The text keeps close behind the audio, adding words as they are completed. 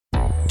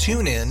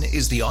TuneIn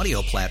is the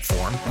audio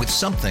platform with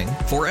something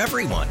for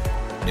everyone.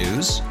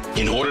 News.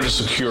 In order to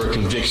secure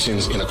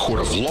convictions in a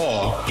court of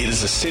law, it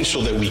is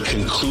essential that we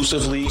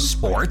conclusively.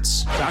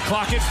 Sports. Shot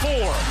clock at 4.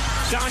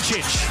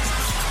 Doncic.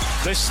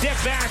 The step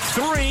back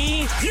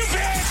 3. You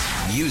bet.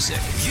 Music.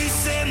 You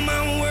set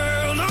my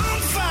world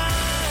on fire.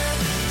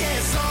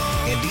 Yes,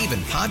 and even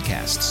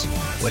podcasts.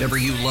 Whatever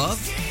you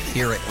love,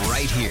 hear it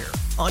right here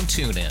on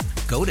TuneIn.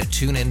 Go to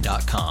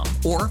TuneIn.com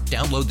or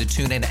download the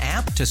TuneIn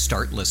app to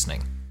start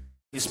listening.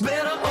 It's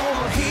better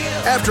over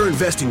here. After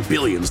investing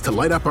billions to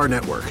light up our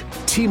network,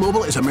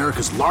 T-Mobile is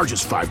America's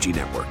largest 5G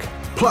network.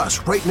 Plus,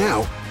 right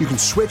now, you can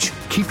switch,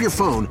 keep your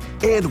phone,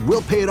 and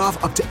we'll pay it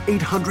off up to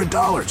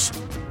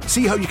 $800.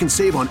 See how you can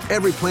save on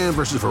every plan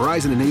versus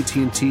Verizon and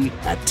AT&T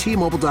at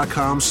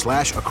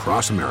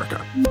T-Mobile.com/across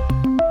America.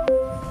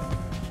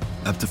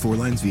 Up to 4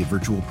 lines via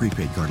virtual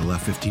prepaid card. Allow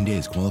 15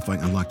 days. Qualifying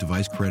unlocked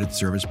device credit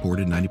service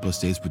ported 90-plus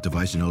states with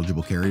device and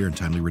eligible carrier and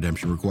timely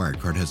redemption required.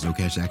 Card has no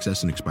cash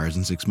access and expires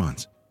in 6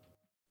 months.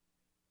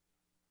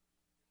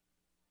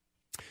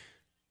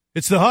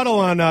 It's the Huddle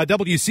on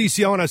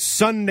WCCO on a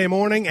Sunday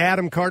morning.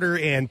 Adam Carter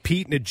and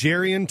Pete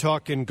Najarian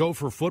talking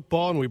Gopher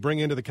football, and we bring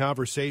into the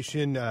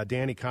conversation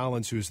Danny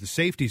Collins, who is the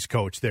safeties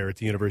coach there at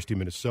the University of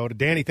Minnesota.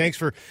 Danny, thanks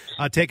for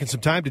taking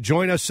some time to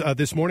join us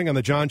this morning on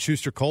the John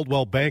Schuster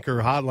Coldwell Banker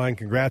Hotline.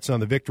 Congrats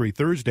on the victory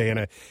Thursday.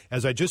 And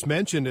as I just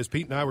mentioned, as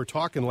Pete and I were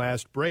talking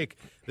last break,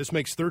 this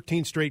makes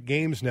 13 straight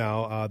games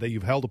now that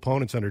you've held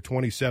opponents under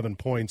 27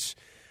 points.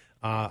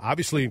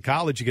 Obviously, in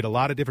college, you get a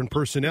lot of different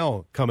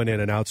personnel coming in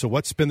and out. So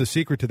what's been the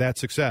secret to that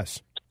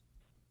success?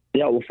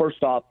 Yeah, well,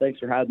 first off, thanks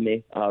for having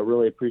me.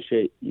 Really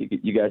appreciate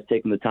you guys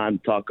taking the time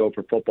to talk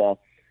Gopher football.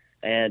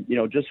 And,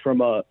 just from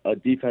a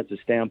defensive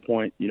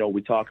standpoint,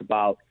 we talk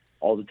about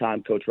all the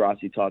time, Coach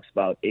Rossi talks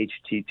about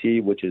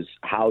HTT, which is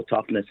how,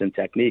 toughness, and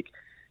technique.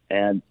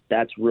 And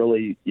that's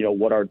really,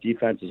 what our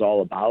defense is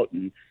all about.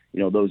 And,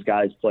 those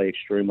guys play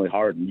extremely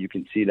hard. And you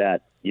can see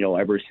that,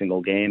 every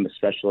single game,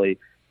 especially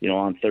 –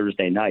 on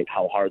Thursday night,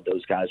 how hard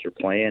those guys are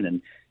playing.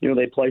 And,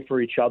 they play for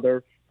each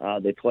other.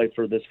 They play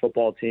for this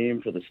football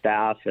team, for the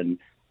staff, and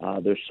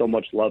there's so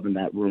much love in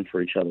that room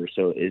for each other.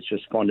 So it's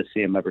just fun to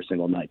see them every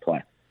single night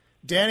play.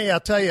 Danny, I'll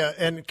tell you,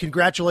 and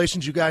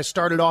congratulations, you guys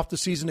started off the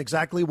season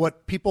exactly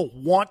what people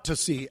want to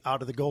see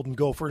out of the Golden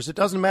Gophers. It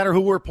doesn't matter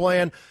who we're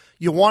playing.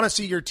 You want to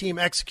see your team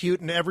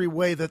execute in every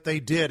way that they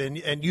did,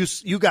 and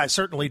you guys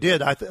certainly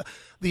did.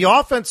 The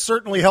offense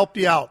certainly helped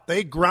you out.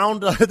 They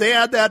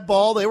had that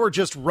ball. They were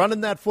just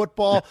running that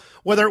football,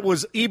 whether it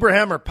was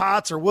Ibrahim or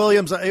Potts or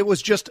Williams. It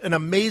was just an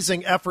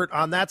amazing effort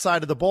on that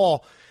side of the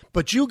ball.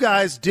 But you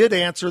guys did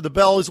answer the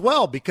bell as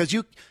well, because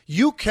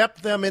you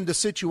kept them into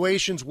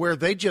situations where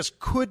they just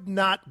could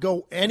not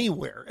go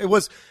anywhere.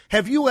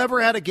 Have you ever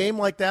had a game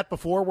like that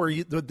before, where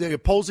the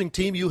opposing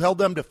team, you held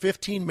them to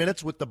 15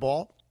 minutes with the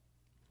ball?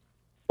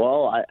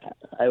 Well,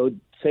 I would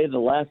say the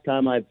last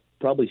time I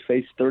probably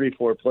faced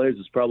 34 plays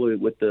was probably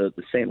with the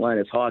St.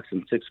 Linus Hawks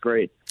in 6th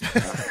grade.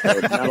 So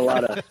not a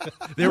lot of.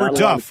 They were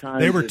tough.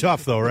 They were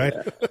tough, though, right?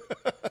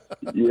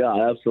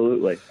 Yeah,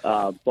 absolutely.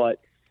 But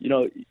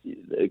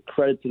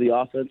credit to the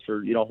offense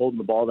for holding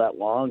the ball that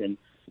long, and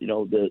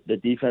the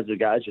defensive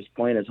guys just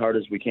playing as hard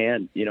as we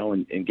can,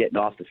 and getting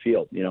off the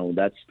field.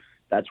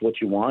 That's what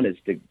you want, is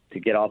to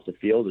get off the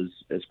field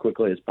as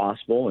quickly as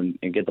possible and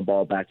get the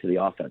ball back to the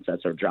offense.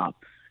 That's our job.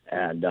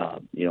 And,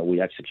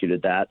 we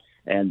executed that.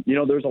 And,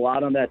 there's a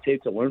lot on that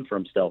tape to learn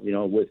from still.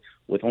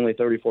 With only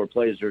 34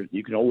 plays,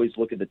 you can always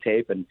look at the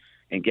tape and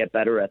get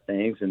better at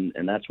things. And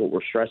that's what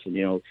we're stressing.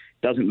 It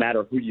doesn't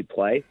matter who you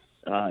play.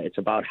 It's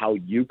about how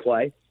you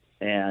play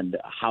and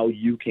how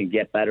you can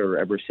get better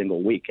every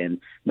single week. And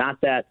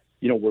not that,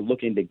 we're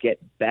looking to get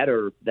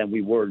better than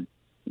we were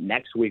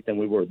next week than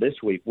we were this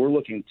week. We're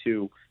looking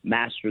to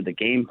master the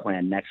game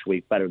plan next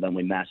week better than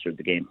we mastered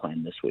the game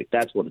plan this week.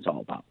 That's what it's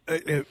all about.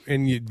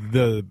 And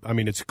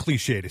it's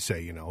cliche to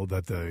say,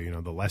 that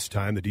the less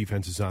time the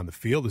defense is on the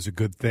field is a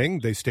good thing.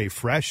 They stay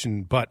fresh,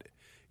 but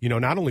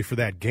not only for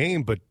that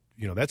game, but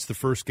that's the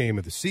first game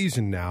of the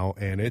season now,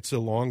 and it's a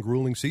long,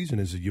 grueling season,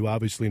 as you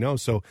obviously know.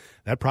 So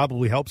that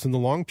probably helps in the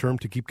long term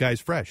to keep guys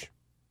fresh.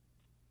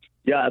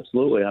 Yeah,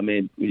 absolutely. I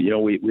mean,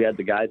 we had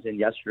the guys in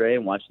yesterday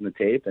and watching the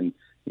tape, and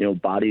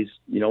bodies,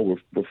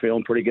 we're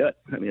feeling pretty good.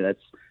 I mean,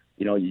 that's,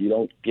 you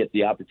don't get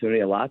the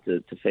opportunity a lot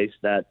to face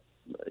that,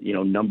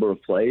 number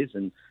of plays.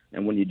 And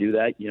when you do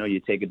that, you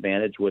take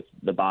advantage with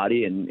the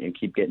body and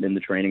keep getting in the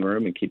training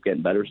room and keep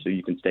getting better so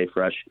you can stay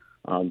fresh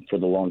for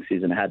the long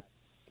season ahead.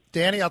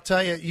 Danny, I'll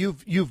tell you,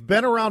 you've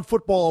been around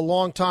football a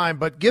long time,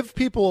 but give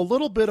people a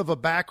little bit of a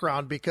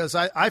background, because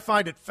I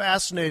find it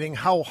fascinating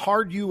how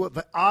hard you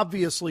have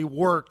obviously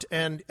worked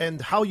and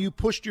how you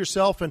pushed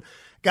yourself and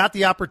got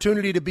the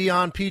opportunity to be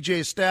on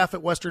PJ's staff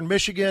at Western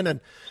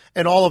Michigan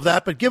and all of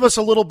that. But give us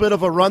a little bit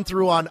of a run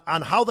through on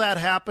how that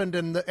happened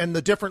and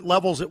the different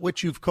levels at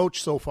which you've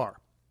coached so far.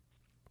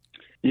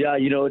 Yeah,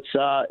 it's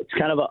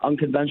kind of an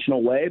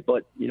unconventional way,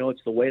 but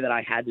it's the way that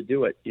I had to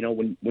do it.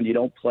 When you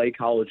don't play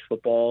college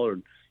football or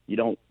you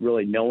don't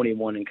really know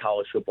anyone in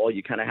college football,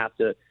 you kind of have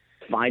to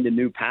find a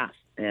new path.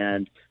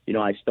 And,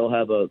 I still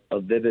have a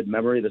vivid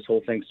memory. This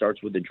whole thing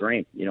starts with a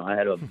dream. I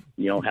had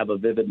have a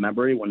vivid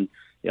memory when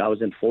I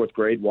was in fourth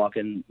grade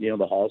walking,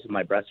 the halls with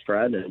my best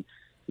friend and,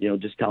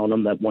 just telling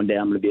them that one day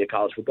I'm going to be a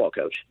college football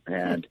coach.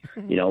 And,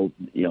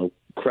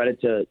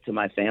 credit to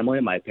my family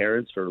and my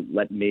parents for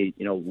letting me,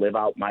 live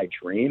out my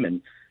dream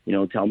and,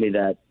 tell me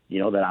that,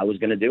 that I was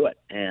going to do it.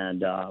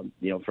 And,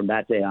 from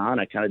that day on,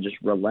 I kind of just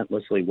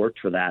relentlessly worked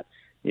for that.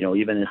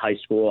 Even in high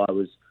school, I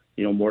was,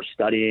 more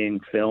studying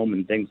film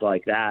and things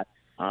like that,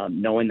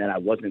 knowing that I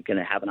wasn't going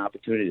to have an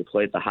opportunity to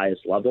play at the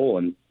highest level.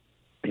 And,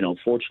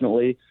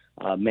 fortunately,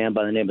 a man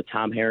by the name of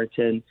Tom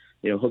Harrington,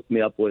 hooked me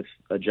up with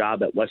a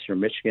job at Western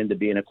Michigan to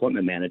be an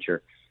equipment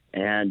manager.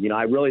 And,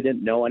 I really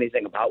didn't know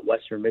anything about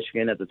Western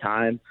Michigan at the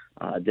time.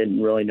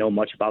 Didn't really know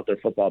much about their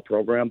football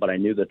program, but I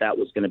knew that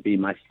was going to be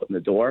my foot in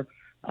the door.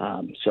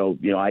 So,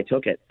 I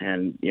took it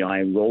and, I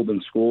enrolled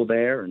in school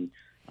there and,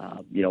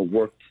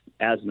 worked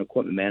as an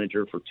equipment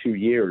manager for 2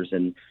 years.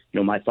 And,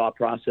 my thought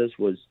process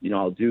was,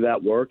 I'll do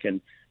that work. And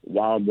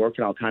while I'm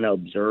working, I'll kind of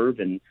observe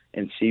and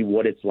see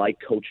what it's like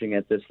coaching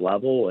at this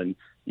level and,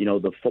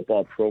 the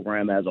football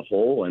program as a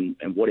whole and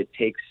what it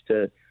takes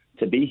to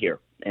be here.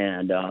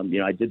 And,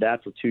 I did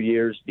that for 2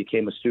 years,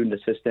 became a student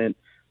assistant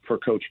for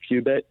Coach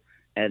Cubitt.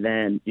 And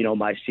then,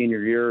 my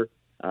senior year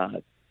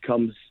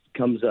comes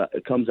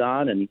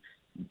on and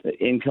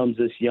in comes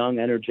this young,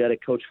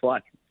 energetic Coach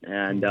Fleck.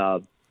 And,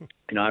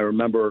 I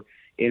remember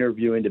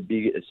interviewing to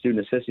be a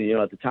student assistant,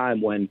 at the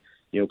time when,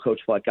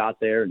 Coach Fleck got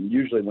there. And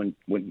usually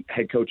when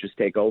head coaches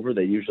take over,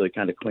 they usually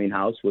kind of clean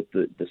house with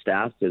the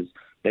staff because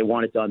they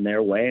want it done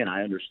their way. And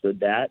I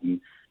understood that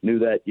and knew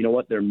that,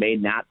 there may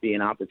not be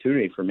an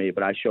opportunity for me,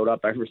 but I showed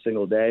up every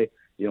single day,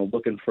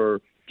 looking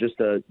for just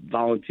a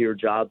volunteer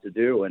job to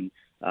do. And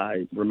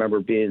I remember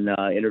being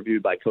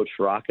interviewed by Coach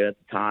Faraka at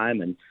the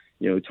time and,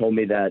 told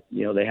me that,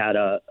 they had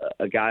a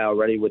guy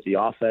already with the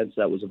offense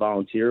that was a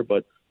volunteer,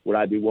 but would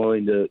I be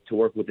willing to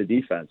work with the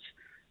defense?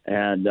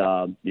 And,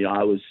 I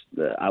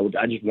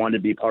just wanted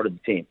to be part of the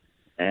team.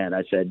 And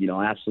I said,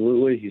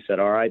 absolutely. He said,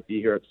 all right,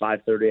 be here at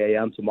 5:30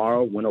 a.m.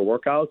 tomorrow, winter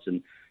workouts.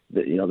 And,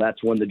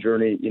 that's when the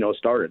journey,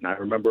 started. And I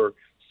remember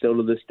still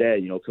to this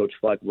day, Coach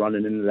Fleck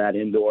running into that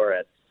indoor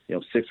at,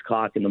 6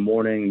 o'clock in the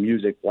morning,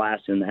 music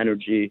blasting,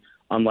 energy,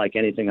 unlike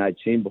anything I'd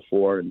seen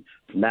before. And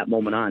from that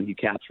moment on, he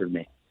captured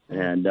me.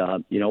 And,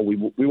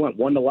 we went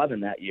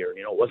 1-11 that year.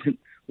 It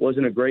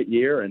wasn't a great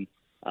year. And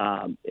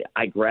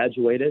I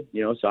graduated,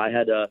 so I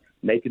had to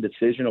make a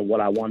decision of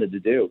what I wanted to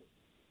do.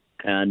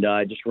 And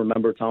I just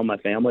remember telling my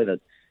family that,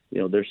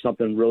 there's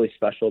something really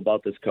special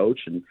about this coach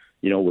and,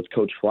 with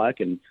Coach Fleck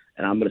and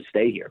I'm going to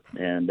stay here.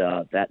 And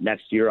that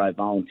next year I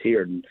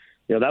volunteered. And,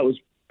 that was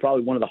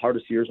probably one of the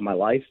hardest years of my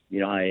life.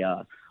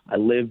 I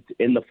lived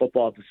in the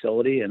football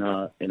facility in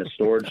a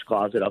storage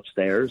closet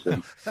upstairs.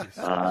 And,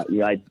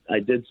 I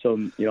did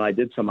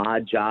some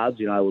odd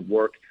jobs. I would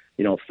work,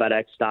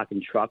 FedEx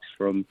stocking trucks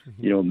from,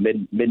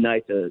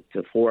 midnight to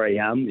 4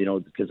 a.m.,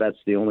 because that's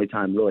the only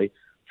time really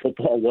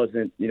football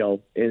wasn't,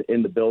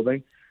 in the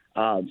building.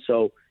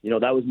 So,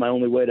 that was my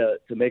only way to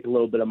make a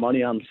little bit of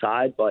money on the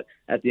side. But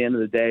at the end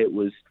of the day, it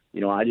was,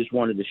 I just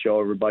wanted to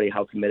show everybody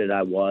how committed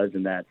I was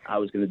and that I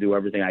was going to do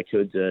everything I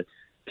could to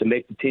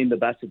make the team the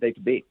best that they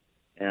could be.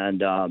 And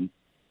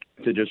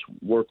to just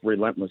work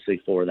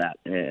relentlessly for that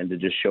and to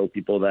just show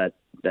people that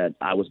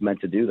I was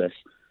meant to do this.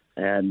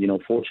 And,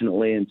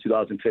 fortunately in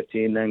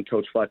 2015, then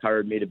Coach Fleck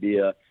hired me to be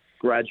a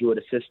graduate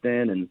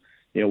assistant. And,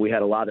 we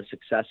had a lot of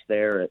success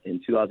there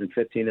in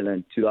 2015. And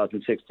then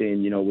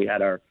 2016, we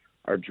had our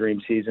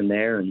dream season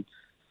there and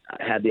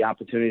I had the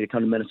opportunity to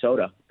come to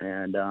Minnesota.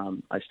 And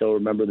I still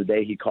remember the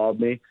day he called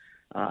me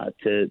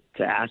to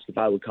ask if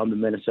I would come to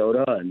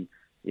Minnesota and,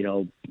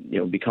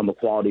 become a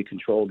quality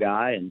control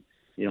guy. And,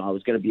 I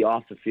was going to be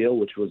off the field,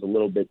 which was a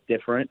little bit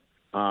different.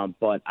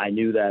 But I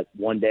knew that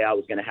one day I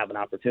was going to have an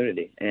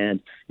opportunity.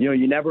 And,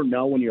 you never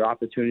know when your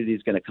opportunity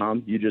is going to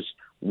come. You just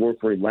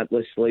work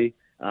relentlessly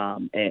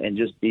and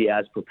just be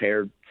as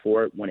prepared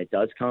for it when it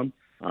does come.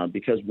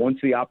 Because once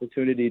the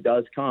opportunity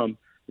does come,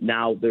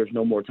 now there's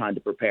no more time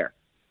to prepare.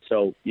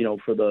 So,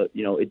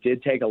 it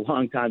did take a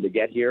long time to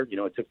get here.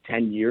 It took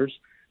 10 years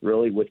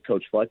really with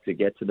Coach Fleck to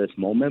get to this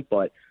moment.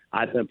 But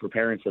I've been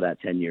preparing for that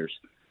 10 years.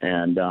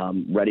 And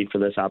ready for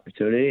this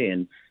opportunity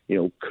and,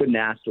 couldn't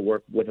ask to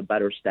work with a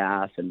better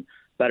staff and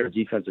better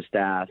defensive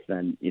staff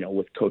and,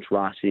 with Coach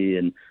Rossi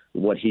and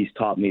what he's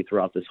taught me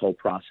throughout this whole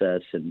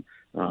process and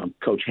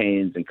Coach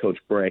Haynes and Coach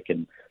Brick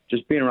and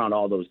just being around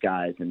all those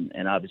guys. And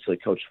obviously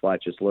Coach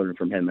Fleck, just learning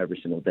from him every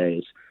single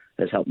day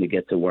has helped me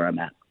get to where I'm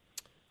at.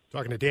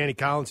 Talking to Danny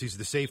Collins, he's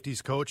the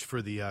safeties coach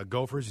for the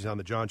Gophers. He's on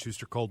the John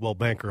Schuster Coldwell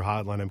Banker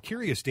Hotline. I'm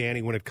curious,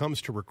 Danny, when it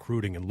comes to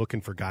recruiting and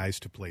looking for guys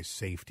to play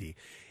safety,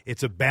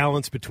 it's a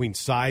balance between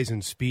size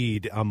and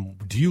speed.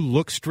 Do you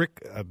look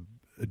strict?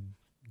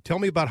 Tell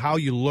me about how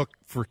you look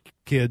for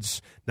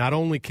kids, not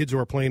only kids who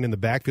are playing in the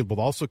backfield, but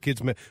also kids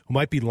who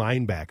might be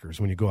linebackers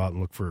when you go out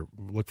and look for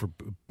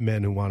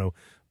men who want to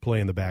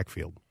play in the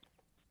backfield.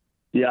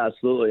 Yeah,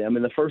 absolutely. I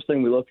mean, the first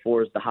thing we look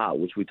for is the how,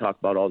 which we talk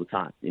about all the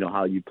time.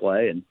 How you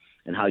play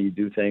and how you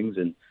do things.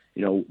 And,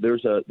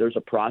 there's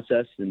a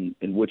process in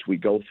which we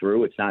go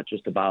through. It's not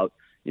just about,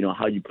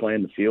 how you play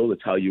in the field.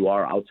 It's how you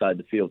are outside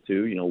the field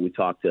too. We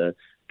talk to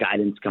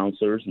guidance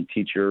counselors and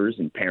teachers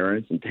and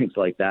parents and things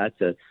like that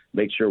to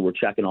make sure we're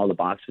checking all the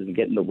boxes and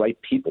getting the right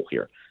people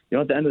here.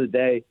 At the end of the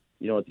day,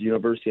 at the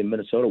University of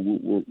Minnesota,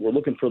 we're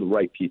looking for the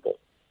right people.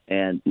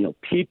 And,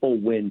 people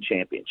win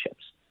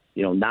championships,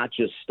 not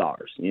just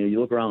stars. You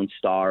look around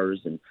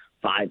stars and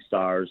 5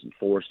 stars and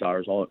 4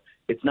 stars.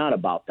 It's not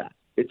about that.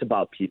 It's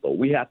about people.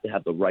 We have to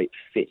have the right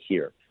fit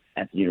here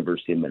at the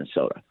University of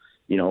Minnesota.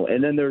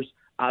 And then there's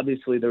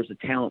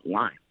a talent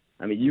line.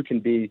 I mean, you can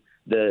be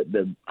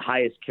the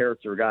highest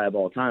character guy of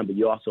all time, but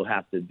you also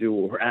have to do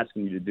what we're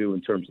asking you to do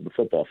in terms of the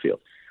football field.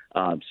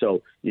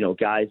 So,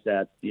 guys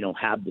that,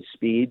 have the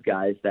speed,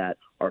 guys that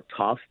are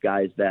tough,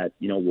 guys that,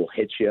 will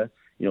hit you,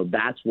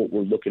 that's what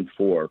we're looking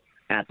for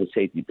at the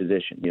safety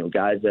position.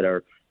 Guys that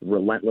are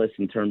relentless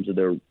in terms of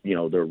their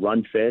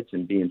run fits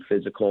and being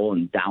physical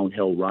and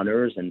downhill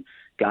runners, and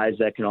guys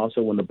that can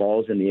also, when the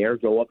ball's in the air,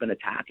 go up and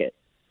attack it.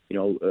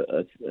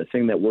 A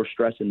thing that we're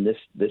stressing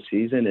this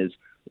season is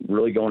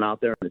really going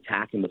out there and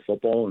attacking the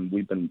football, and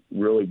we've been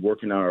really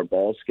working on our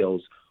ball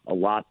skills a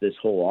lot this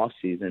whole off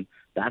season.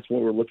 That's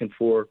what we're looking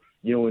for,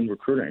 in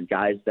recruiting, and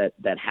guys that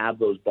have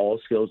those ball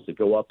skills to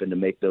go up and to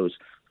make those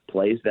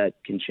plays that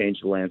can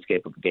change the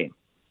landscape of the game.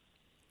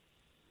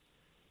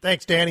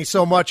 Thanks, Danny,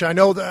 so much. I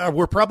know that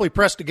we're probably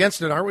pressed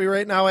against it, aren't we,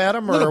 right now,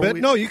 Adam? A little bit.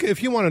 No,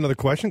 if you want another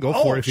question, go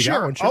for it. If you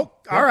got one, sure.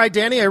 All right,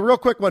 Danny, a real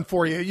quick one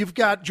for you. You've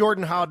got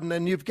Jordan Howden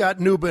and you've got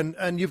Newbin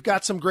and you've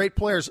got some great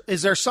players.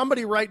 Is there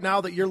somebody right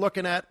now that you're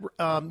looking at,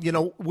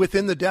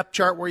 within the depth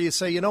chart where you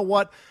say, you know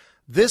what,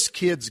 this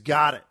kid's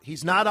got it.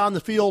 He's not on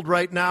the field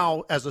right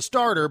now as a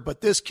starter,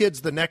 but this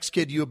kid's the next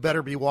kid you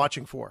better be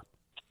watching for?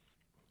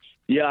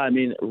 Yeah, I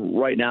mean,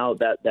 right now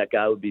that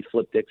guy would be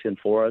Flip Dixon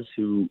for us,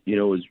 who,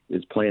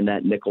 is playing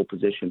that nickel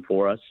position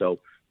for us. So,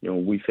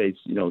 we face,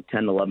 10,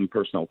 11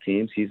 personnel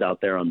teams. He's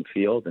out there on the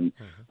field, and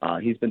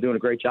he's been doing a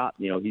great job.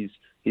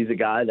 He's a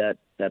guy that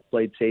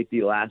played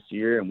safety last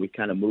year, and we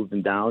kind of moved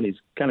him down. He's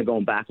kind of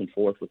going back and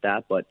forth with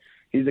that, but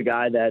he's a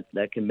guy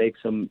that can make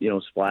some,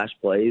 splash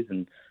plays,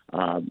 and,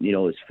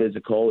 is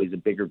physical. He's a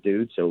bigger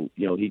dude, so,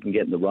 he can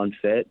get in the run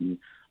fit, and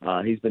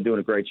he's been doing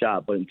a great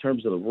job. But in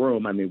terms of the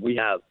room, I mean, we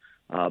have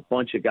a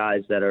bunch of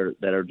guys that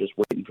are just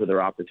waiting for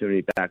their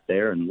opportunity back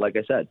there. And like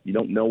I said, you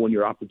don't know when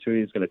your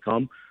opportunity is going to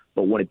come,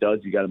 but when it does,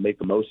 you got to make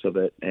the most of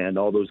it. And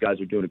all those guys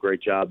are doing a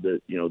great job.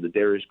 The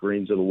Darius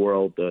Greens of the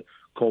world, the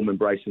Coleman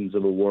Brysons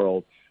of the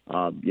world,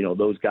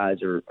 those guys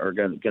are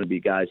going to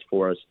be guys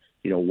for us.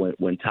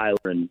 When Tyler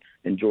and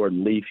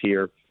Jordan leave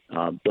here,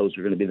 those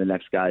are going to be the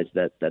next guys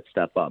that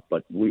step up.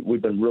 But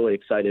we've been really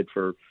excited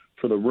for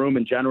the room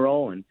in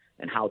general and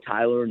how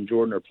Tyler and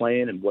Jordan are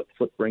playing and what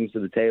Flip brings to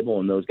the table,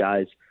 and those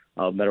guys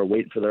that are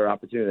waiting for their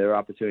opportunity. Their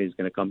opportunity is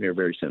going to come here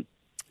very soon.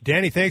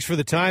 Danny, thanks for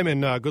the time,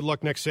 and good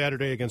luck next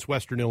Saturday against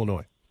Western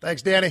Illinois.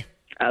 Thanks, Danny.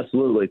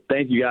 Absolutely.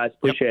 Thank you, guys.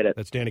 Appreciate it.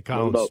 That's Danny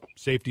Collins,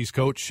 safeties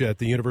coach at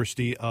the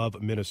University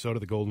of Minnesota.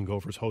 The Golden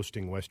Gophers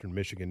hosting Western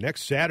Michigan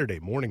next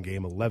Saturday morning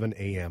game, 11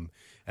 a.m.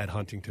 at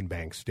Huntington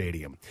Bank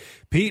Stadium.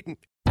 Pete.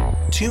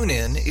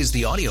 TuneIn is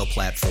the audio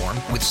platform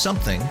with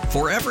something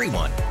for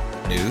everyone.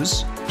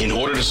 News. In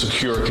order to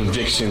secure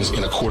convictions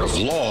in a court of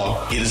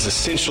law, it is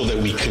essential that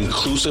we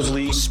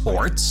conclusively.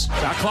 Sports.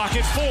 Shot clock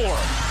at 4.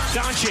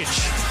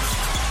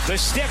 Doncic. The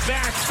step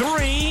back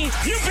 3.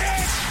 You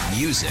bet.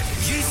 Music.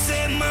 You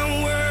set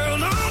my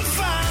world on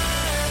fire.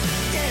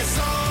 Yes,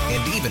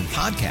 and even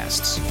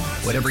podcasts.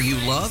 Whatever you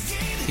love,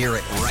 hear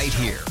it right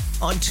here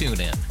on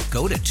TuneIn.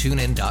 Go to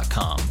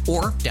TuneIn.com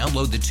or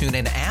download the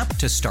TuneIn app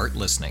to start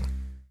listening.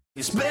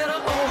 It's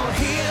better over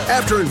here.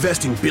 After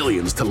investing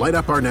billions to light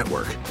up our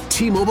network,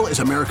 T-Mobile is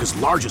America's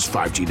largest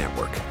 5G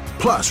network.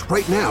 Plus,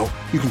 right now,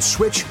 you can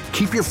switch,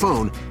 keep your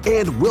phone,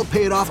 and we'll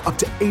pay it off up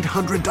to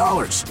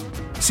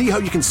 $800. See how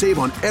you can save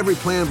on every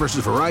plan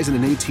versus Verizon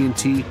and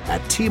AT&T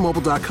at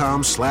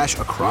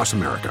T-Mobile.com/across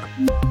America.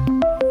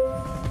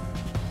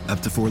 Up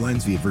to 4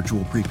 lines via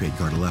virtual prepaid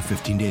card. Allow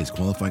 15 days.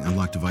 Qualifying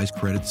unlocked device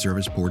credit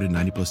service ported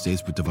 90-plus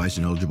days with device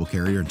and eligible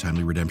carrier and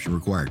timely redemption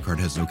required. Card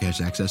has no cash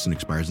access and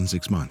expires in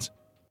 6 months.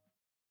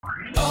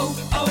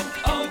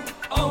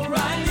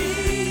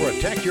 O'Reilly.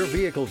 Protect your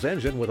vehicle's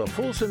engine with a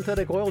full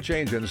synthetic oil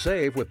change and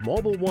save with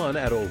Mobil 1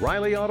 at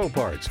O'Reilly Auto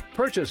Parts.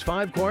 Purchase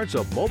 5 quarts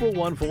of Mobil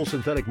 1 full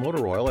synthetic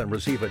motor oil and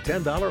receive a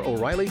 $10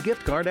 O'Reilly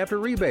gift card after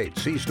rebate.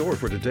 See store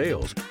for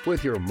details.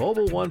 With your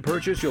Mobil 1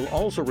 purchase, you'll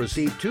also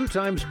receive 2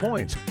 times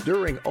points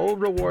during O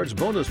Rewards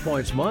Bonus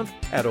Points Month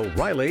at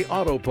O'Reilly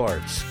Auto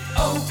Parts.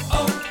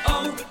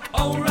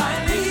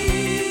 O'Reilly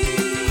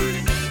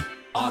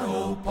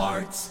Auto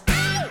Parts.